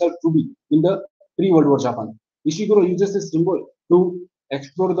considered himself to be in the pre-World War Japan. Ishiguro uses this symbol to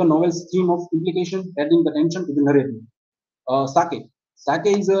explore the novel's theme of implication, adding the tension to the narrative. Sake.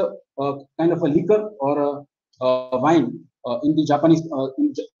 Sake is a kind of a liquor or a wine in the Japanese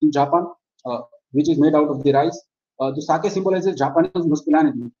in Japan, which is made out of the rice. The sake symbolizes Japanese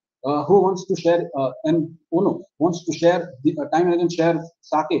masculinity. Who wants to share and Ono wants to share the time and again share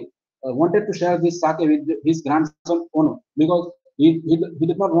sake. Wanted to share this sake with his grandson Ono because he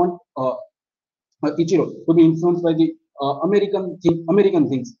did not want Ichiro to be influenced by the American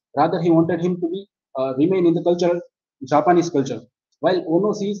things. Rather, he wanted him to be remain in the cultural Japanese culture. While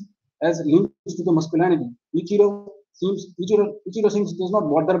Ono sees as links to the masculinity, Ichiro seems does not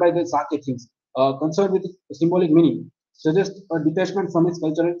bother by the sake things. Concerned with symbolic meaning, suggests a detachment from its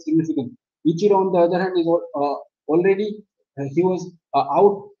cultural significance. Ichiro, on the other hand, is already he was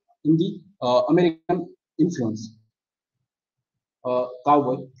out in the American influence.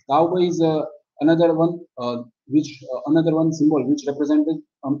 Cowboy. Cowboy is another one symbol which represented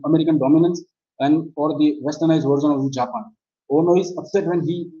American dominance and or the westernized version of Japan. Ono is upset when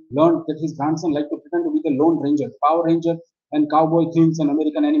he learned that his grandson liked to pretend to be the Lone Ranger, Power Ranger, and cowboy things and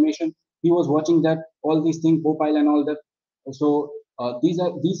American animation. He was watching that all these things, Popeye and all that. So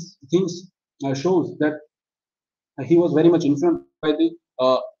These things shows that he was very much influenced by the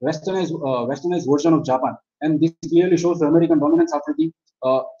westernized version of Japan, and this clearly shows the American dominance after the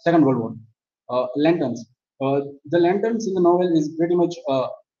Second World War. Lanterns. The lanterns in the novel is pretty much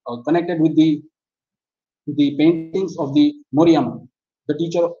connected with the paintings of the Moriyama, the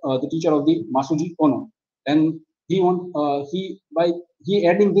teacher of the Masuji Ono, and he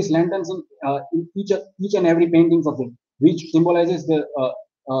adding these lanterns in each and every paintings of him, which symbolizes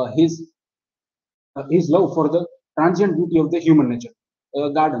his love for the transient beauty of the human nature.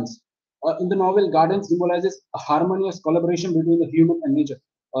 Gardens. In the novel, gardens symbolizes a harmonious collaboration between the human and nature.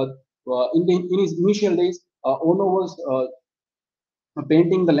 In his initial days, Ono was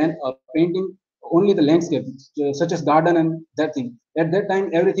painting only the landscape, such as garden and that thing. At that time,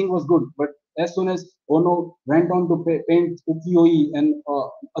 everything was good, but as soon as Ono went on to paint ukiyo-e and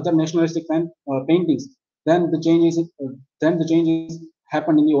other nationalistic paintings, then the changes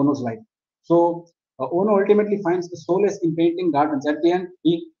happened in the Ono's life. So Ono ultimately finds the solace in painting gardens. At the end,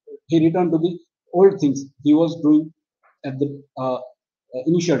 he returned to the old things he was doing at the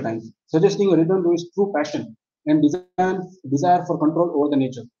initial times, suggesting a return to his true passion and desire for control over the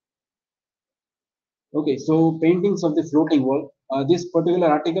nature. Okay, so paintings of the floating world. This particular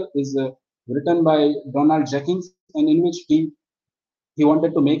article is written by Donald Jenkins, and in which he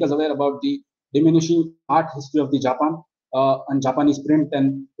wanted to make us aware about the diminishing art history of the Japan and Japanese print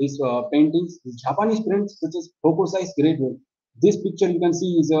and his paintings. The Japanese prints, such as Hokusai's Great Whale. This picture you can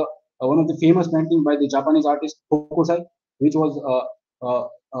see is one of the famous painting by the Japanese artist Hokusai, which was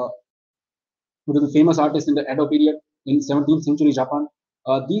one of the famous artists in the Edo period in 17th century Japan.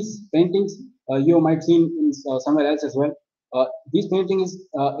 These paintings you might see in somewhere else as well. This painting is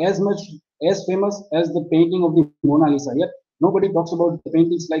as famous as the painting of the Mona Lisa. Yet nobody talks about the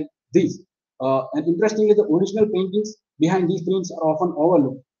paintings like these. And interestingly, the original paintings behind these prints are often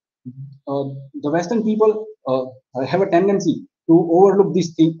overlooked. The Western people have a tendency to overlook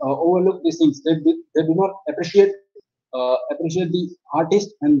these things. They do not appreciate the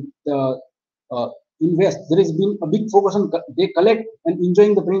artist and in West there has been a big focus on they collect and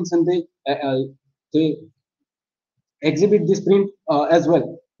enjoying the prints, and they exhibit this print as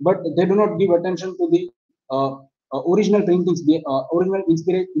well, but they do not give attention to the original paintings, the original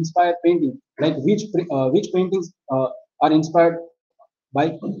inspired painting, like which paintings are inspired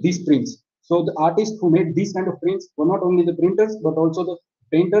by these prints. So the artists who made these kind of prints were not only the printers but also the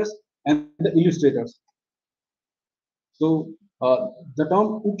painters and the illustrators. So the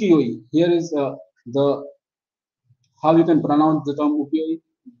term ukiyo-e here is the how you can pronounce the term ukiyo-e.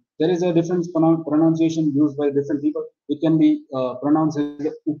 There is a different pronunciation used by different people. It can be pronounced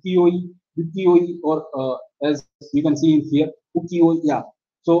as ukiyo-e, or as you can see here, ukiyo-e. Yeah.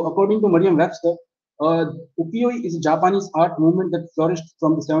 So according to Merriam-Webster, ukiyo-e is a Japanese art movement that flourished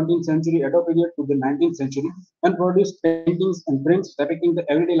from the 17th century Edo period to the 19th century and produced paintings and prints depicting the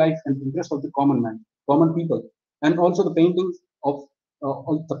everyday life and interests of the common people, and also the paintings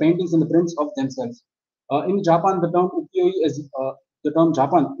and the prints of themselves. In Japan, the term ukiyo-e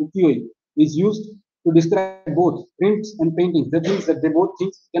is used to describe both prints and paintings. That means that they both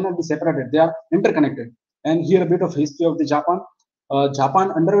things cannot be separated; they are interconnected. And here a bit of history of the Japan.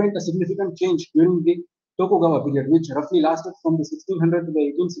 Japan underwent a significant change during the Tokugawa period, which roughly lasted from the 1600 to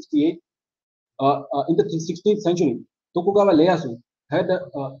the 1868. In the 16th century, Tokugawa Ieyasu had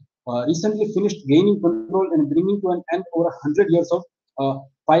recently finished gaining control and bringing to an end over 100 years of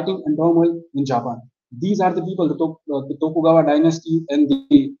fighting and turmoil in Japan. These are the people, the Tokugawa dynasty and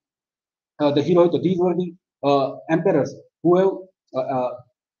the Hirohito. These were the emperors who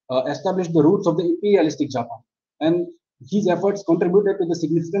have established the roots of the imperialistic Japan, and his efforts contributed to the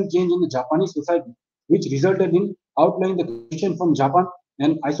significant change in the Japanese society, which resulted in outlawing the Christian from Japan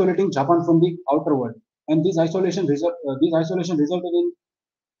and isolating Japan from the outer world. And this isolation resulted in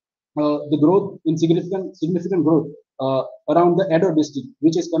the growth in significant growth around the Edo district,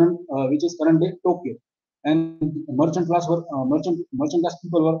 which is current day Tokyo. And merchant class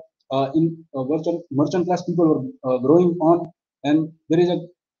people were growing on, and there is a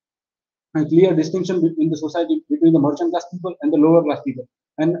clear distinction in the society between the merchant class people and the lower class people.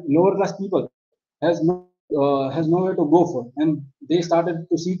 And lower class people has nowhere to go for, and they started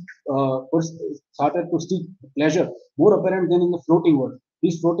to seek pleasure more apparent than in the floating world.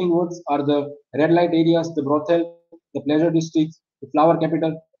 These floating worlds are the red light areas, the brothel, the pleasure districts, the flower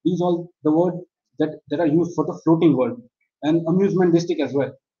capital. These all the words that are used for the floating world, and amusement district as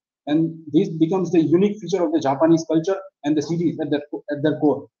well. And this becomes the unique feature of the Japanese culture and the cities at their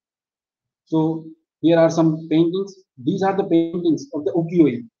core. So here are some paintings. These are the paintings of the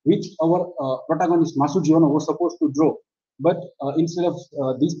ukiyo-e, which our protagonist Masuji Ono was supposed to draw. but instead of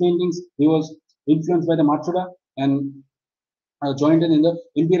these paintings, he was influenced by the Matsuda and joined in the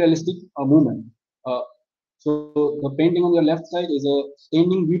imperialistic movement. So the painting on your left side is a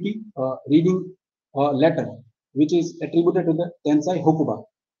standing beauty reading a letter, which is attributed to the Tensai Hokuba.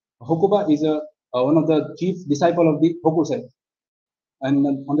 Hokuba is one of the chief disciple of the Hokusai. And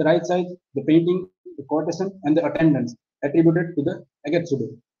on the right side, the painting, the courtesan, and the attendants attributed to the Agetsudo.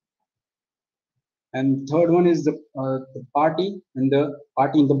 And third one is the party and the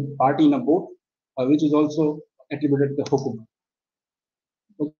party in a boat, which is also attributed to the Hokuba.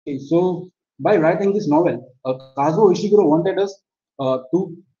 Okay, so by writing this novel, Kazuo Ishiguro wanted us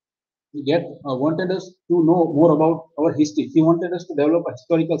to know more about our history. He wanted us to develop a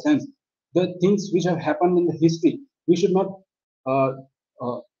historical sense. The things which have happened in the history, we should not uh,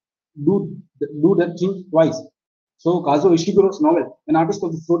 uh, do that thing twice. So Kazuo Ishiguro's novel, An Artist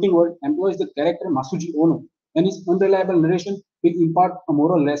of the Floating World, employs the character Masuji Ono, and his unreliable narration will impart a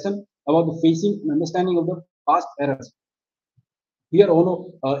moral lesson about the facing and understanding of the past errors. Here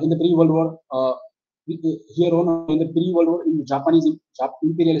Ono in the pre-World War, here Ono in the pre-World War in Japanese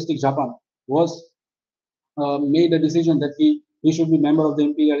imperialistic Japan was made a decision that he should be member of the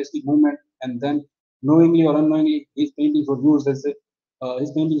imperialistic movement, and then knowingly or unknowingly his paintings were used as the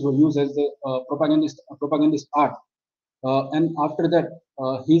propagandist art. And after that,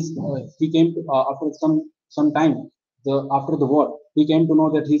 he came to, after some time after the war, he came to know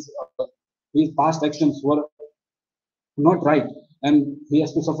that his past actions were not right, and he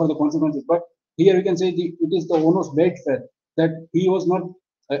has to suffer the consequences. But here we can say it is the Ono's bad faith that he was not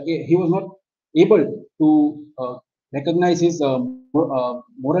able to recognize his moral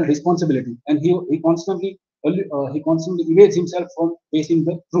responsibility, and he constantly evades himself from facing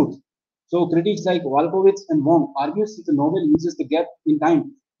the truth. So critics like Walkowitz and Wong argues that the novel uses the gap in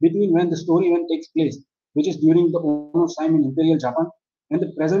time between when the story event takes place, which is during the Ono's time in Imperial Japan, and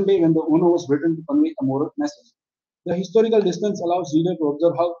the present day when the Ono was written to convey a moral message. The historical distance allows reader to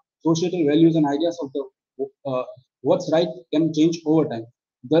observe how societal values and ideas of the what's right can change over time.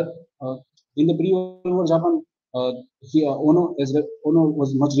 In the pre-World War Japan, Ono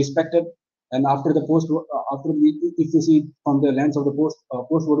was much respected, and after the if you see from the lens of the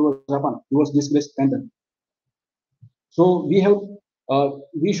post-World War Japan, he was disgraced pendant. So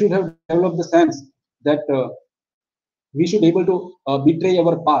we should have developed the sense that we should able to betray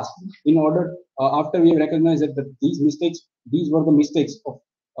our past in order after we recognize that these were the mistakes of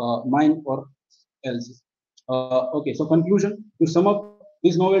mine or else. Okay, so conclusion, to sum up,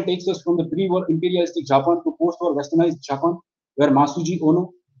 this novel takes us from the pre-war imperialistic Japan to post-war westernized Japan, where Masuji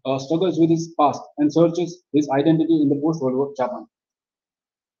Ono struggles with his past and searches his identity in the post-World War Japan.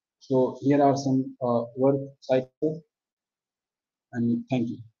 So here are some work cited, and thank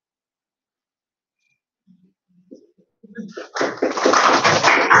you.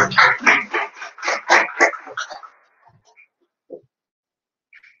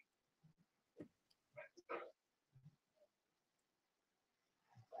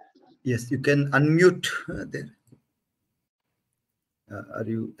 Yes, you can unmute there. Are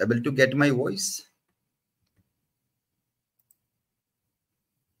you able to get my voice?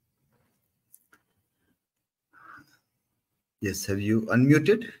 Yes, have you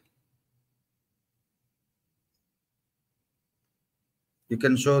unmuted? You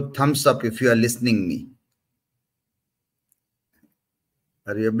can show thumbs up if you are listening me.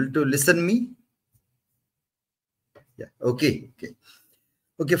 Are you able to listen me? Yeah, okay.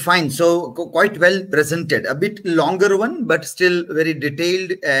 Okay, fine. So quite well presented. A bit longer one, but still very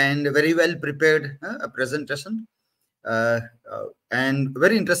detailed and very well prepared presentation. And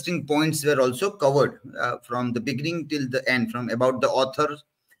very interesting points were also covered from the beginning till the end, from about the author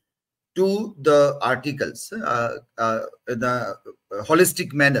to the articles, the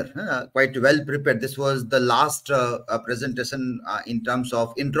holistic manner, quite well prepared. This was the last presentation in terms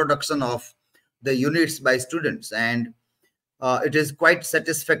of introduction of the units by students, and it is quite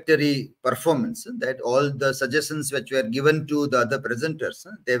satisfactory performance that all the suggestions which were given to the other presenters,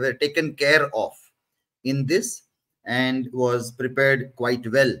 they were taken care of in this and was prepared quite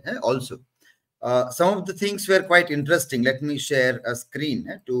well also. Some of the things were quite interesting. Let me share a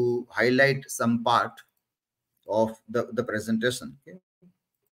screen to highlight some part of the presentation. Okay.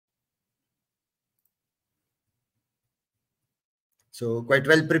 So quite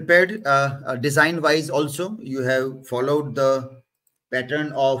well prepared. Design wise also, you have followed the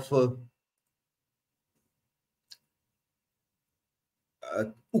pattern of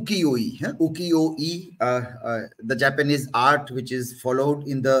ukiyo-e, ukiyo-e, the Japanese art, which is followed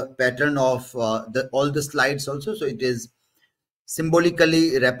in the pattern of all the slides also. So it is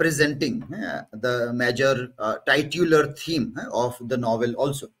symbolically representing the major titular theme of the novel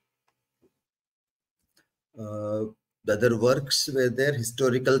also. The other works were there.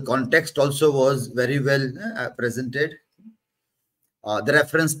 Historical context also was very well presented. The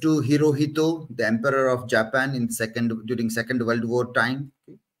reference to Hirohito, the Emperor of Japan during Second World War time.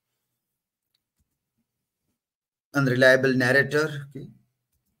 Okay. Unreliable narrator. Okay.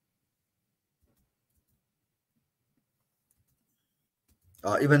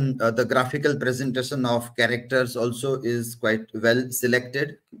 Even the graphical presentation of characters also is quite well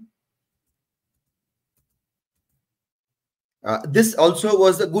selected. This also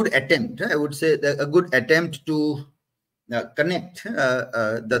was a good attempt, I would say, a good attempt to connect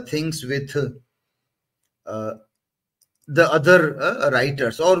the things with the other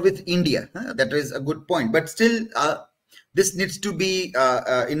writers or with India. That is a good point. But still, this needs to be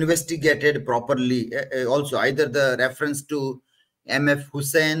investigated properly. Also, either the reference to M.F.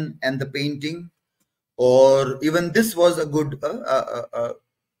 Hussain and the painting, or even this was a good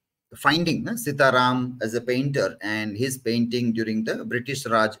finding, Sitaram as a painter and his painting during the British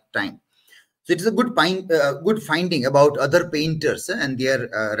Raj time. So it is a good good finding about other painters and their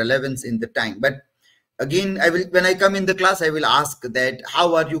relevance in the time. But again, when I come in the class, I will ask that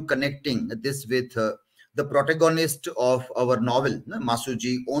how are you connecting this with the protagonist of our novel,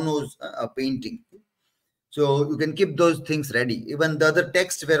 Masuji Ono's painting. So you can keep those things ready. Even the other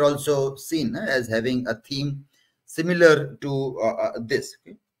texts were also seen as having a theme similar to this.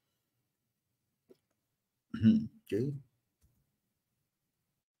 Okay. Okay.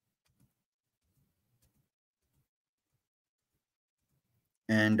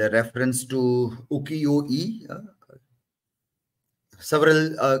 And a reference to ukiyo-e.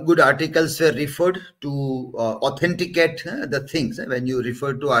 Several good articles were referred to authenticate the things. When you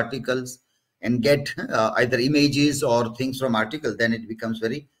refer to articles and get either images or things from article, then it becomes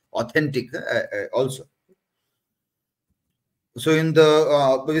very authentic also. So in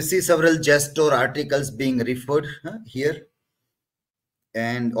the we see several gestor articles being referred here,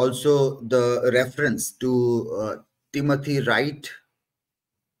 and also the reference to Timothy Wright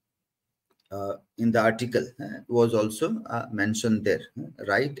in the article was also mentioned there,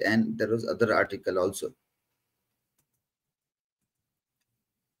 right? And there was other article also.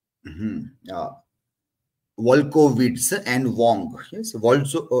 Volkowitz and Wong. Yes,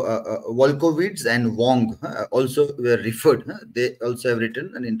 Volkowitz and Wong also were referred. They also have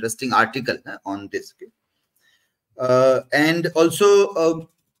written an interesting article on this. Okay? And also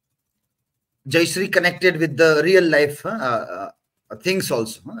Jayashree connected with the real life things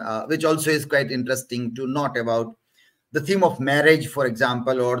also, which also is quite interesting to note about the theme of marriage, for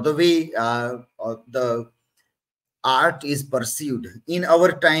example, or the way the art is perceived in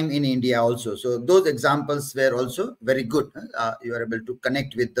our time in India also. So those examples were also very good. You are able to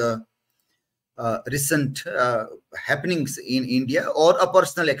connect with the recent happenings in India or a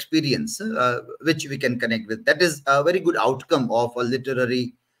personal experience which we can connect with. That is a very good outcome of a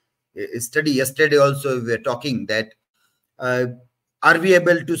literary study. Yesterday also we were talking that are we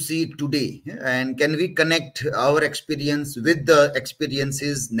able to see it today, and can we connect our experience with the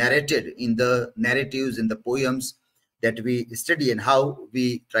experiences narrated in the narratives, in the poems that we study, and how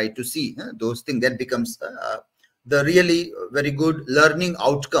we try to see those things. That becomes the really very good learning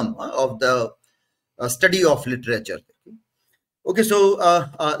outcome of the study of literature. Okay, so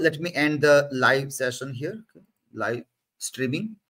let me end the live session here, live streaming.